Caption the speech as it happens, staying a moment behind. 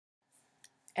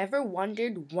Ever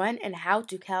wondered when and how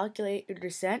to calculate your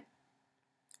descent?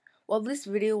 Well, this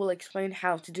video will explain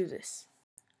how to do this.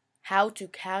 How to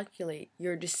calculate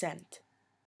your descent.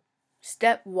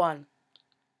 Step 1.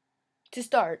 To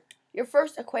start, your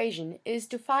first equation is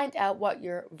to find out what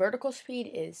your vertical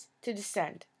speed is to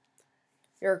descend.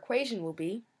 Your equation will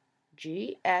be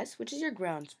gs, which is your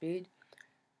ground speed,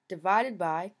 divided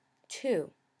by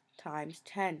 2 times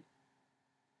 10.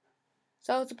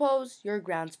 So suppose your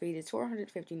ground speed is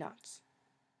 450 knots.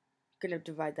 You're going to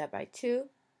divide that by 2,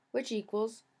 which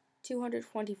equals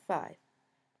 225.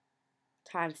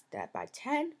 Times that by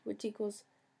 10, which equals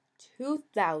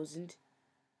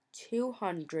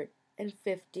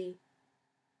 2,250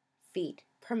 feet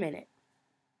per minute.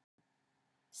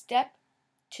 Step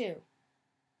 2.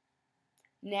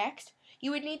 Next,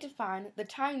 you would need to find the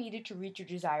time needed to reach your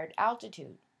desired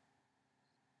altitude.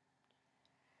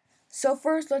 So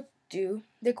first, let's do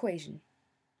the equation.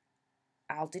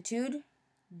 Altitude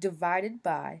divided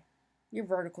by your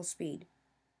vertical speed.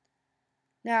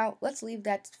 Now, let's leave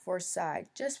that for a side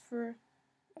just for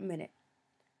a minute.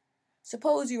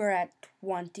 Suppose you are at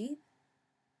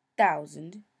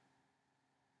 20,000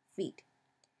 feet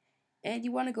and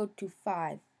you want to go to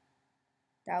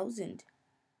 5,000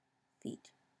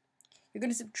 feet. You're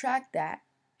going to subtract that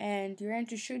and your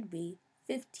answer should be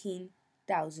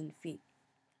 15,000 feet.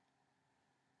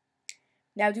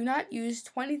 Now, do not use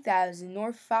 20,000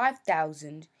 nor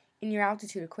 5,000 in your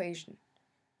altitude equation.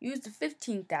 Use the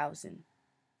 15,000.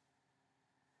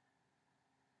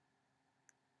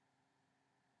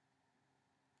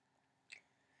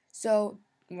 So,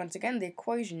 once again, the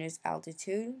equation is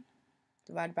altitude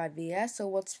divided by Vs. So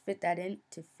let's fit that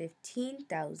into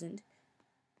 15,000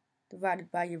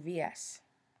 divided by your Vs.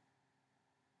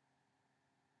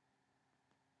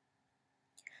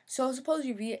 So suppose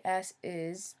your Vs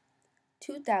is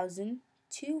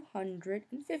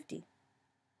 2,250.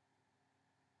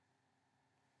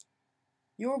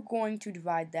 You're going to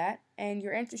divide that, and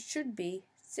your answer should be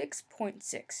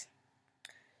 6.6.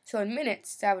 So in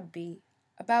minutes, that would be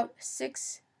about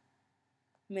 6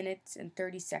 minutes and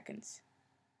 30 seconds.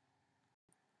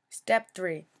 Step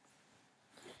 3.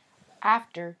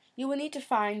 After, you will need to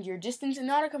find your distance in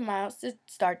nautical miles to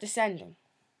start descending.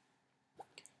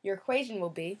 Your equation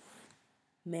will be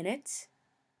minutes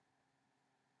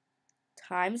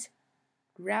times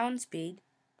ground speed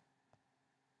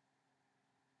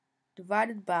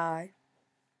divided by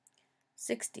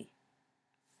 60.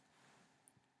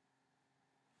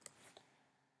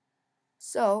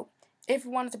 So, if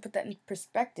you wanted to put that in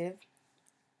perspective,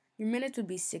 your minutes would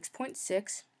be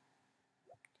 6.6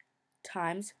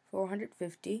 times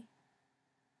 450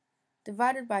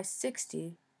 divided by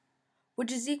 60,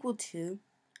 which is equal to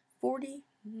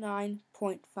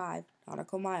 49.5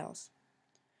 nautical miles.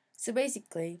 So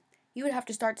basically, you would have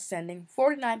to start descending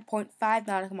 49.5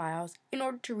 nautical miles in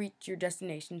order to reach your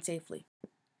destination safely.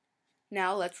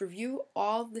 Now let's review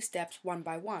all the steps one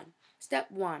by one. Step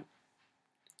 1.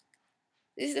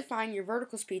 This is to find your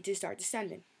vertical speed to start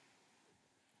descending.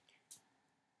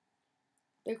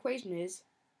 The equation is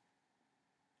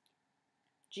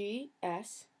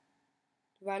gs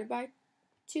divided by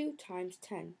 2 times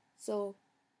 10. So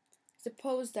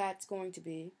suppose that's going to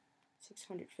be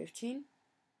 615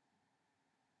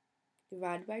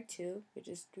 divided by 2, which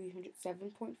is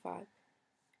 307.5,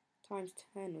 times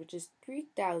 10, which is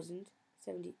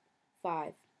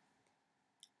 3,075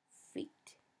 feet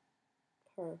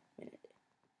per minute.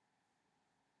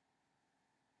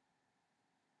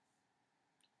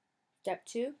 Step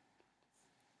 2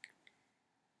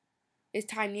 is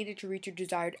time needed to reach your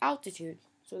desired altitude.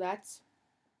 So that's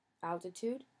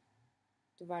altitude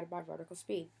divided by vertical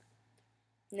speed.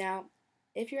 Now,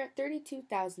 if you're at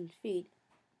 32,000 feet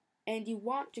and you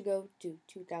want to go to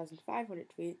 2,500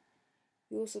 feet,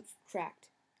 you will subtract.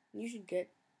 You should get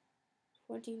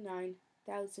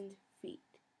 29,000 feet.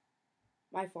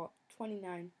 My fault,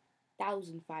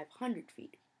 29,500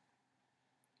 feet.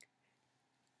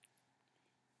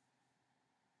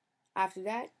 After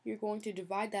that, you're going to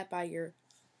divide that by your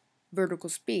vertical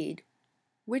speed,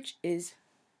 which is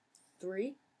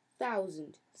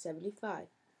 3,075.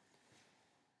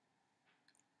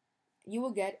 You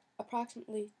will get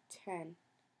approximately 10.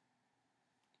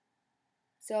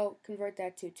 So convert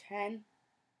that to 10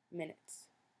 minutes.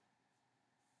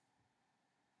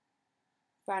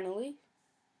 Finally,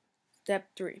 step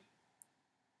 3.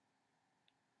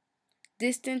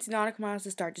 Distance in nautical miles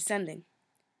to start descending.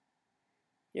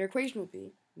 Your equation will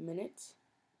be minutes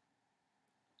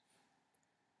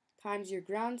times your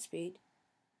ground speed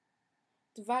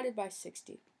divided by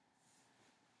 60.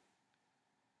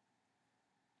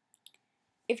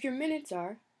 If your minutes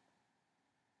are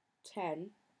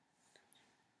 10,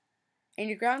 and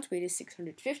your ground speed is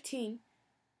 615,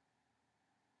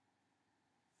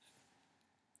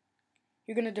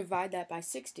 you're going to divide that by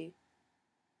 60,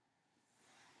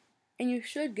 and you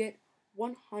should get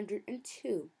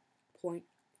 102.5.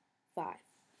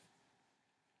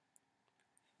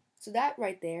 So that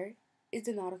right there is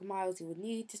the nautical miles you would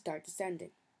need to start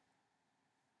descending.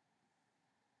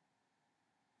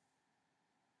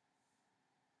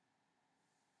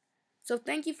 So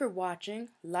thank you for watching.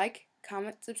 Like,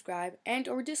 comment, subscribe, and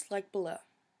or dislike below.